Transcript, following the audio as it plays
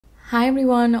Hi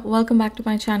everyone, welcome back to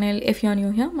my channel. If you're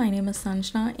new here, my name is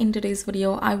Sanjana. In today's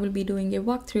video, I will be doing a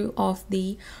walkthrough of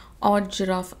the Odd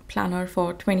Giraffe planner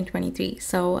for 2023.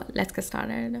 So let's get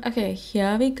started. Okay,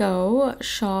 here we go.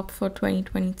 Shop for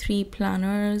 2023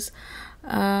 planners.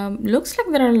 Looks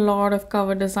like there are a lot of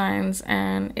cover designs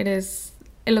and it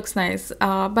looks nice.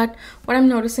 But what I'm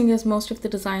noticing is most of the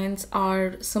designs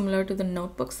are similar to the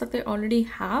notebooks that they already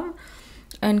have.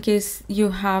 In case you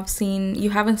haven't seen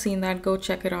that, go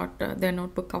check it out. Their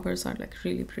notebook covers are like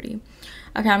really pretty.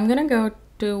 Okay, I'm gonna go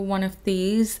to one of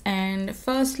these, and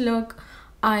first look,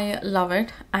 I love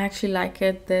it. I actually like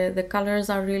it. The colors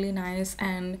are really nice,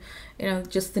 and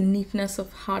just the neatness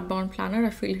of hardbound planner, I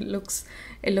feel it looks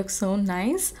so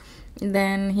nice.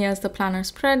 Then here's the planner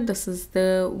spread. This is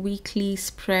the weekly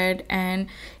spread, and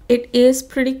it is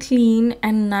pretty clean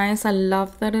and nice. I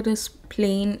love that it is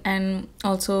plain, and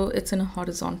also it's in a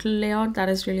horizontal layout. That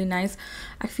is really nice.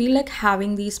 I feel like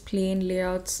having these plain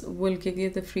layouts will give you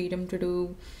the freedom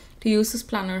to use this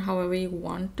planner however you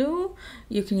want to.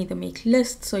 You can either make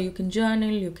lists, or you can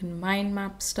journal, you can mind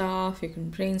map stuff, you can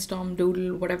brainstorm,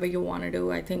 doodle, whatever you want to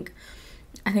do. I think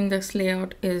this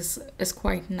layout is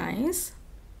quite nice.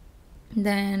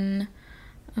 Then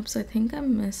oops, I think I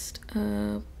missed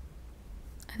an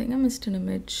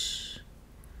image.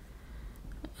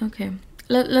 Okay,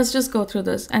 let's just go through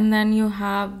this. And then you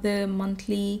have the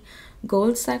monthly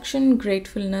goals section: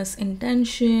 gratefulness,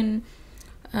 intention,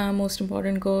 most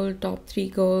important goal, top 3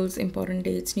 goals, important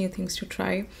dates, new things to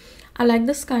try. I like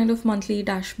this kind of monthly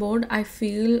dashboard. I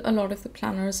feel a lot of the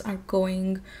planners are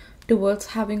going towards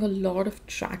having a lot of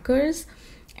trackers,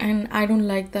 and I don't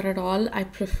like that at all. I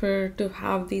prefer to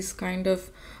have these kind of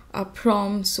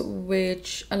prompts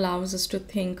which allows us to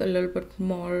think a little bit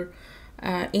more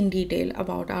in detail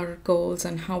about our goals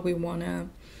and how we wanna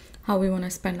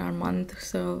spend our month.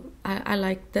 So I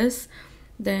like this.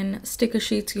 Then sticker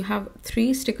sheets. You have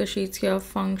 3 sticker sheets here,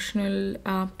 functional.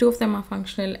 2 of them are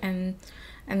functional, and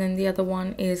then the other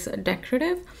one is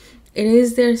decorative. It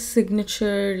is their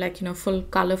signature, full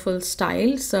colorful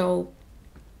style. So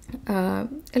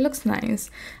it looks nice.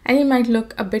 And it might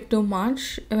look a bit too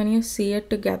much when you see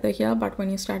it together here, but when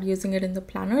you start using it in the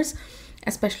planners,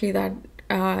 especially that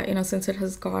since it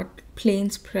has got plain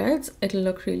spreads, it'll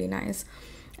look really nice.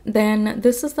 Then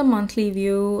this is the monthly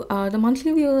view. The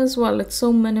monthly view as well, it's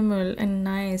so minimal and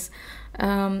nice.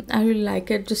 I really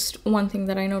like it. Just one thing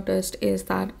that I noticed is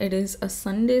that it is a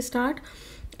Sunday start.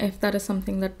 If that is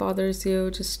something that bothers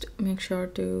you, just make sure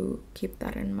to keep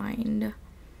that in mind.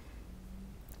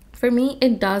 For me,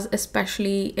 it does,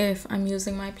 especially if I'm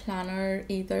using my planner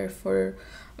either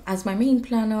as my main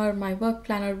planner or my work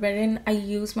planner, wherein I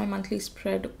use my monthly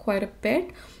spread quite a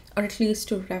bit, or at least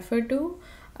to refer to.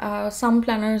 Some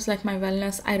planners like my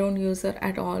wellness, I don't use it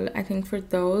at all. I think for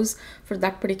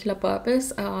that particular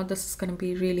purpose, this is going to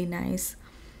be really nice.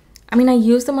 I mean, I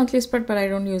use the monthly spread, but I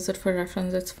don't use it for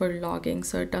reference. It's for logging,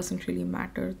 so it doesn't really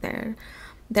matter there.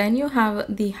 Then you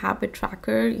have the habit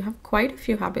tracker. You have quite a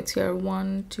few habits here.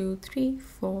 1, 2, 3,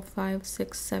 4, 5,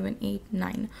 6, 7, 8,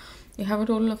 9. You have a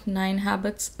total of 9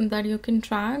 habits that you can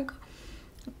track.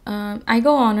 I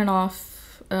go on and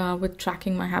off with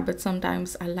tracking my habits.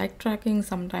 Sometimes I like tracking,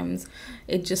 sometimes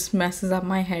it just messes up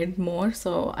my head more,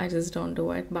 so I just don't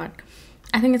do it. But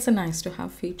I think it's a nice to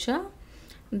have feature.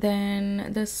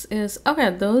 Then this is, okay,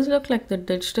 those look like the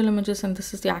digital images, and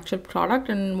this is the actual product.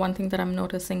 And one thing that I'm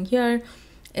noticing here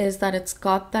is that it's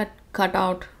got that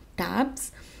cutout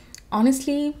tabs.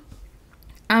 Honestly,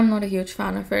 I'm not a huge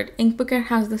fan of it. Inkbooker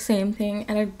has the same thing,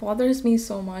 and it bothers me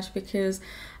so much because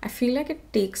I feel like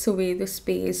it takes away the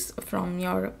space from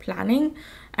your planning.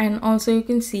 And also you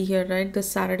can see here, right, the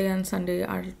Saturday and Sunday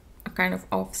are kind of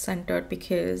off-centered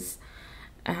because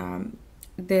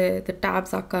the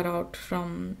tabs are cut out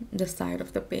from the side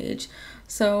of the page.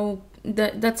 So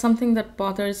that's something that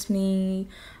bothers me,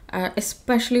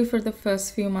 especially for the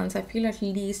first few months. I feel at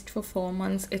least for 4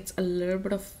 months it's a little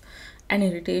bit of an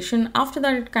irritation. After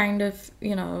that, it kind of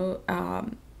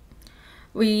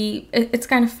it's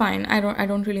kind of fine. I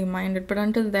don't really mind it, but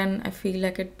until then I feel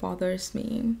like it bothers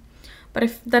me. But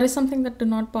if that is something that do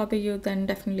not bother you, then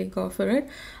definitely go for it.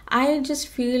 I just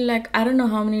feel like, I don't know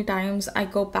how many times I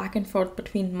go back and forth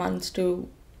between months to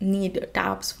need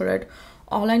tabs for it.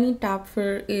 All I need tab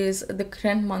for is the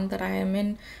current month that I am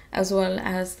in, as well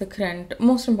as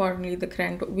most importantly, the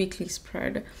current weekly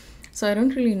spread. So I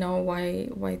don't really know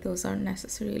why those are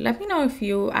necessary. Let me know if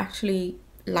you actually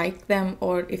like them,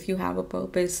 or if you have a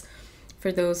purpose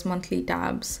for those monthly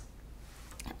tabs.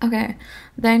 Okay,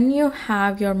 then you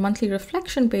have your monthly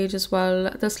reflection page as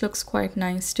well. This looks quite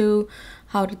nice too.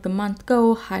 How did the month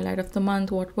go? Highlight of the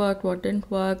month, what worked, what didn't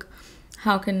work.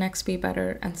 how can next be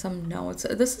better, and some notes.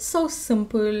 This is so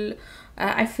simple.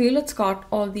 I feel it's got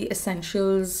all the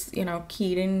essentials,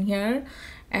 keyed in here.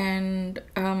 And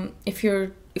if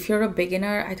you're a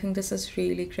beginner, I think this is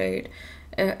really great.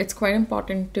 It's quite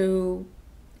important to,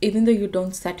 even though you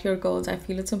don't set your goals, I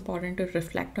feel it's important to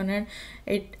reflect on it.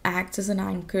 It acts as an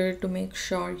anchor to make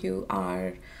sure you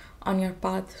are on your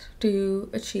path to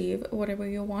achieve whatever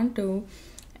you want to.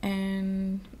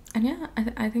 And yeah,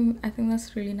 I think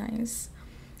that's really nice.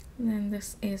 Then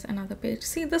this is another page.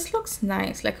 See, this looks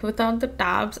nice. Like without the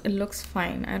tabs, it looks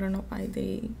fine. I don't know why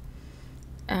they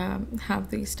have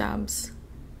these tabs.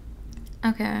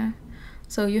 Okay,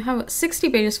 so you have 60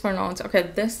 pages for notes.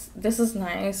 Okay, this is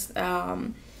nice.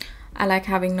 I like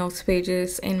having notes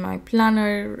pages in my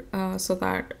planner, so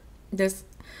that this,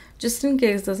 just in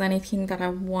case there's anything that I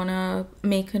wanna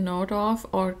make a note of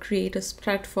or create a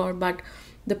spread for, but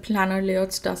the planner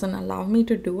layouts doesn't allow me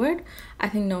to do it. I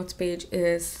think notes page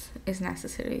is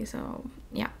necessary. So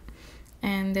yeah,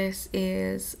 and this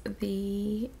is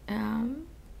the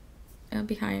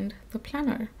behind the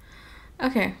planner.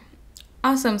 Okay,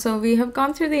 awesome. So we have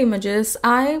gone through the images.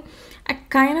 I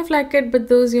kind of like it, but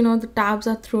those, the tabs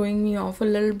are throwing me off a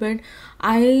little bit.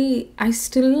 I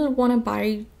still want to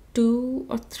buy 2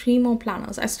 or 3 more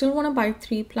planners. I still want to buy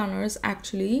 3 planners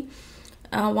actually.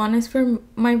 One is for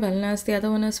my wellness, the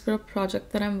other one is for a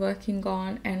project that I'm working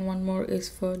on, and one more is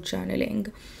for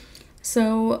journaling.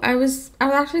 So I was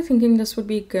actually thinking this would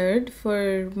be good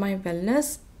for my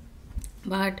wellness,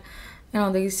 but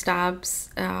these tabs,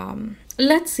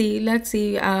 let's see,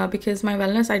 because my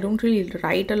wellness, I don't really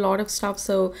write a lot of stuff,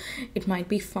 so it might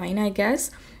be fine, I guess.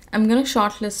 I'm gonna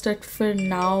shortlist it for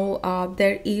now.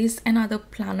 There is another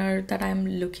planner that I'm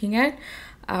looking at,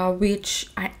 which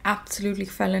I absolutely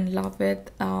fell in love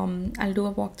with. I'll do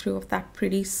a walkthrough of that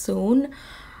pretty soon.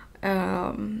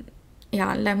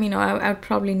 Yeah, let me know. I'd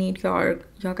probably need your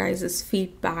guys'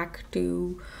 feedback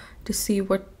to see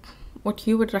what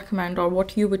you would recommend or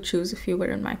what you would choose if you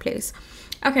were in my place.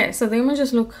 Okay, so the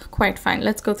images look quite fine.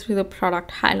 Let's go through the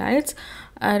product highlights.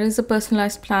 It is a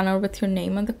personalized planner with your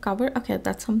name on the cover. Okay,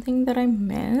 that's something that I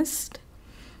missed.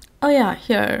 Oh yeah,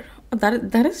 here.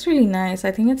 That is really nice.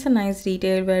 I think it's a nice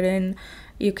detail wherein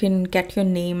you can get your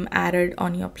name added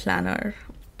on your planner.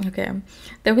 Okay,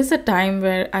 there was a time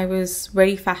where I was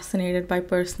very fascinated by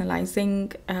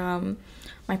personalizing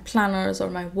my planners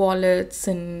or my wallets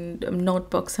and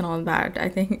notebooks and all that. I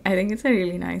think it's a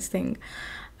really nice thing.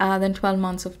 Then 12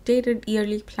 months of dated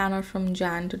yearly planner from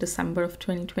Jan to December of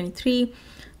 2023,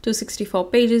 264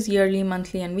 pages, yearly,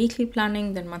 monthly, and weekly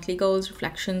planning, then monthly goals,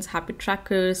 reflections, habit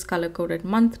trackers, color-coded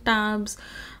month tabs.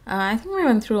 I think we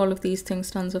went through all of these things,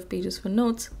 tons of pages for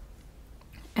notes.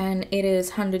 And it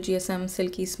is 100 GSM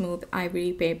silky smooth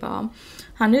ivory paper.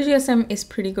 100 GSM is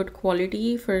pretty good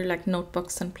quality for like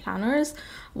notebooks and planners.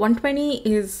 120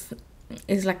 is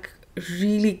like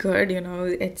really good,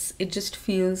 it just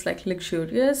feels like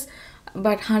luxurious,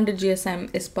 but 100 GSM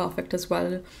is perfect as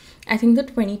well. I think the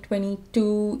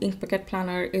 2022 ink bucket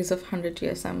planner is of 100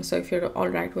 GSM, so if you're all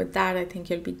right with that, I think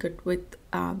you'll be good with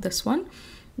this one.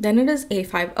 Then it is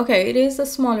A5. Okay, it is a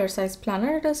smaller size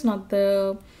planner. It is not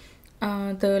the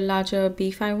larger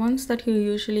B5 ones that you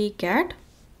usually get,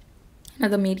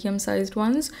 the medium sized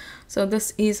ones. So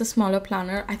this is a smaller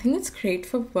planner. I think it's great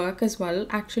for work as well,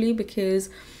 actually, because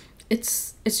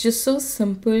it's just so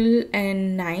simple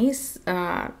and nice.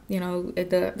 The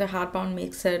hardbound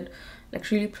makes it like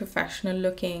really professional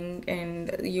looking,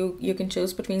 and you can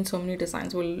choose between so many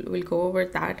designs. We'll go over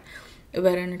that,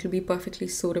 wherein it'll be perfectly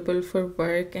suitable for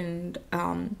work. And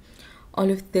all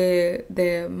of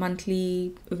the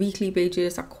monthly, weekly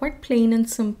pages are quite plain and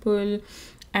simple.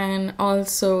 And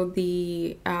also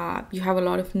the you have a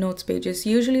lot of notes pages.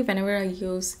 Usually whenever I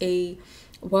use a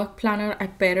work planner, I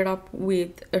pair it up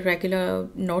with a regular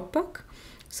notebook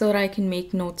so that I can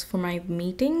make notes for my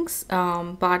meetings.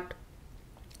 But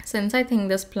since I think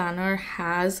this planner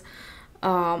has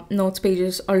notes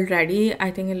pages already, I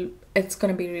think it's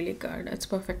gonna be really good. It's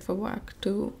perfect for work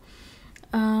too.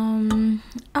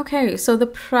 Okay, so the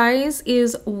price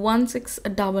is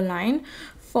 1699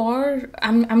 for,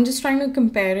 I'm just trying to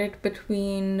compare it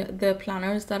between the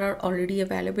planners that are already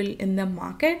available in the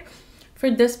market. For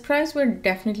this price, we're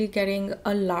definitely getting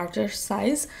a larger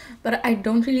size, but I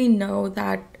don't really know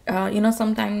that,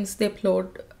 sometimes they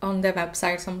upload on their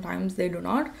website, sometimes they do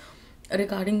not.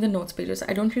 Regarding the notes pages,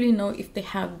 I don't really know if they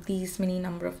have these many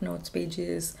number of notes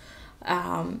pages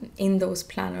in those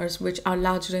planners, which are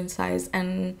larger in size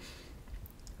and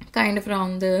kind of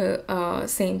around the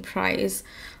same price.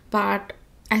 But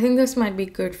I think this might be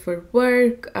good for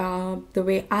work. The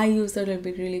way I use it will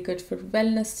be really good for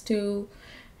wellness too.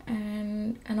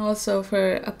 And also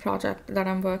for a project that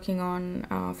I'm working on,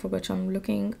 for which I'm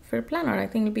looking for a planner. I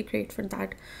think it'll be great for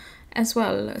that as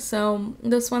well. So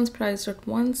this one's priced at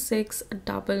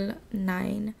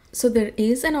 1699. So there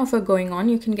is an offer going on.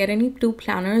 You can get any two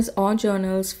planners or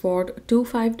journals for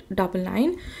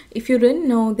 2599. If you didn't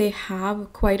know, they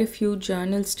have quite a few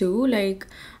journals too, like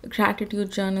gratitude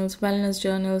journals, wellness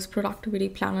journals, productivity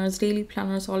planners, daily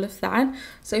planners, all of that.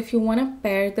 So if you want to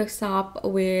pair this up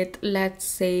with, let's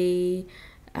say,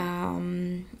 a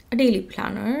daily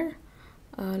planner,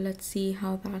 let's see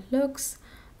how that looks.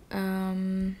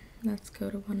 Let's go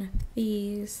to one of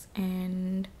these,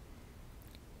 and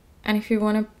if you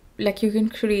want to, like, you can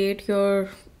create your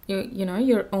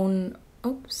own,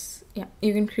 oops, yeah,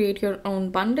 you can create your own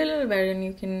bundle wherein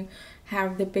you can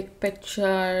have the big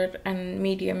picture and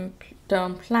medium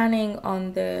term planning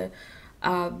on the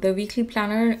weekly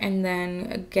planner, and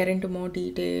then get into more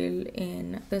detail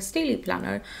in the daily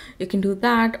planner. You can do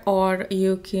that, or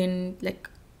you can like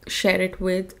share it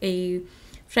with a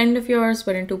friend of yours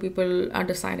wherein two people are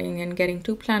deciding and getting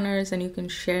two planners, and you can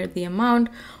share the amount,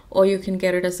 or you can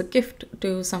get it as a gift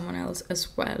to someone else as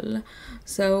well.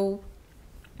 So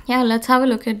yeah, let's have a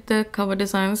look at the cover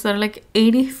designs. There are like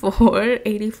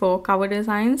 84 cover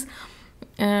designs.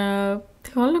 They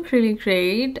all look really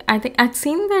great. I think I'd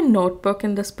seen the notebook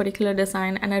in this particular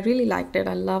design and I really liked it.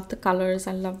 I love the colors.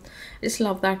 I just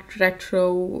love that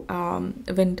retro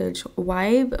vintage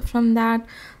vibe from that.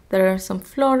 There are some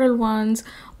floral ones.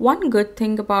 One good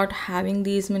thing about having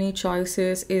these many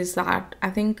choices is that I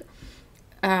think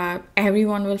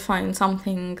everyone will find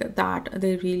something that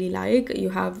they really like.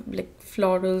 You have like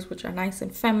florals, which are nice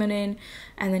and feminine,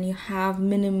 and then you have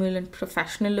minimal and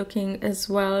professional looking as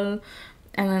well,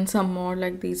 and then some more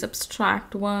like these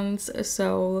abstract ones.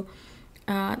 So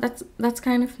that's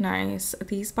kind of nice.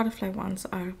 These butterfly ones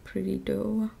are pretty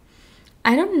dope.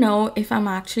 I don't know if I'm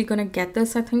actually gonna get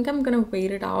this. I think I'm gonna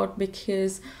wait it out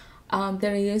because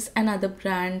there is another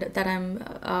brand that I'm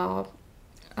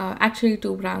actually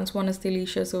two brands. One is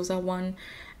Delicious Oza one,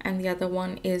 and the other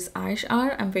one is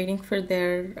Aishar. I'm waiting for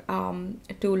their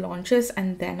two launches,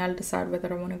 and then I'll decide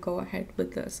whether I want to go ahead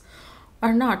with this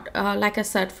or not. Like I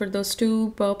said, for those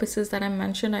two purposes that I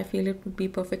mentioned, I feel it would be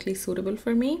perfectly suitable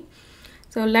for me.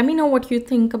 So let me know what you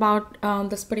think about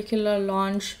this particular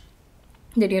launch.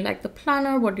 Did you like the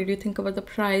planner? What did you think about the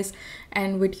price?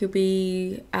 And would you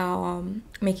be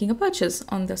making a purchase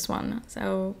on this one?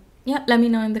 So yeah, let me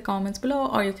know in the comments below,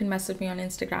 or you can message me on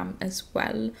Instagram as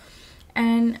well.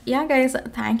 And yeah, guys,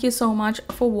 thank you so much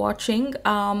for watching.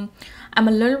 I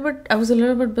was a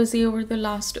little bit busy over the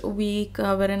last week,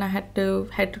 wherein I had to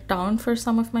head to town for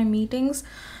some of my meetings,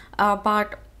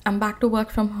 but I'm back to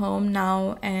work from home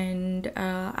now, and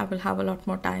I will have a lot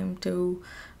more time to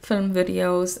film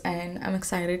videos, and I'm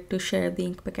excited to share the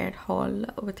Ink Packet haul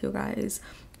with you guys,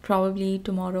 probably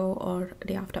tomorrow or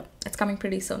day after. It's coming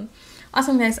pretty soon.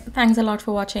 Awesome, guys, thanks a lot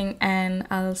for watching, and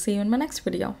I'll see you in my next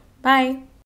video. Bye.